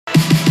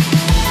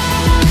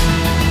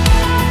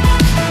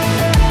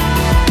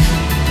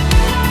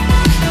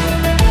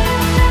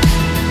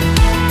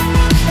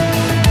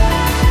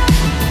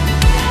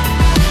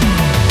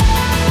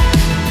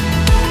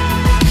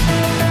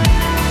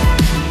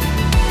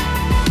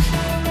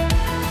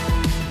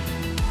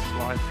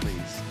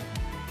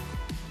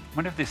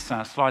One of this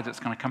slide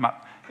that's going to come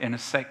up in a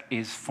sec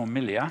is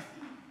familiar.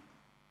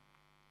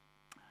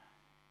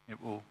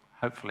 It will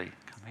hopefully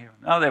come here.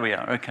 Oh, there we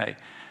are. Okay.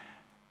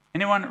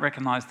 Anyone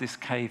recognize this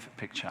cave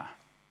picture?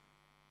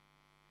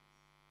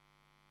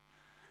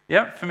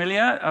 Yep,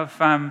 familiar of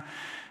a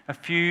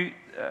few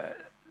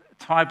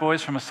Thai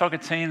boys from a soccer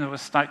team that were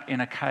stuck in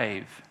a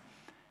cave.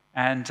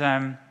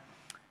 And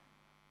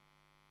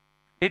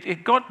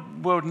it got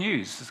world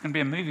news. There's going to be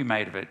a movie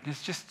made of it.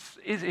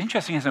 It's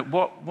interesting, isn't it?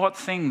 What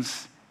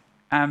things...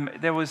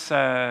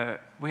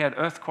 we had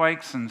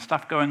earthquakes and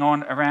stuff going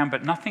on around,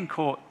 but nothing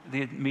caught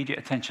the immediate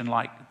attention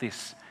like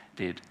this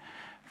did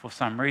for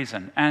some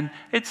reason. And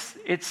it's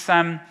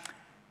a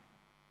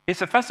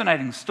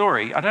fascinating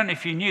story. I don't know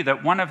if you knew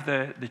that one of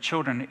the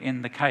children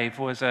in the cave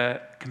was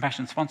a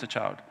Compassion Sponsor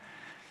child.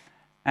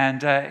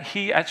 And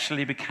he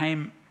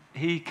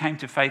came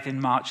to faith in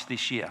March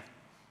this year.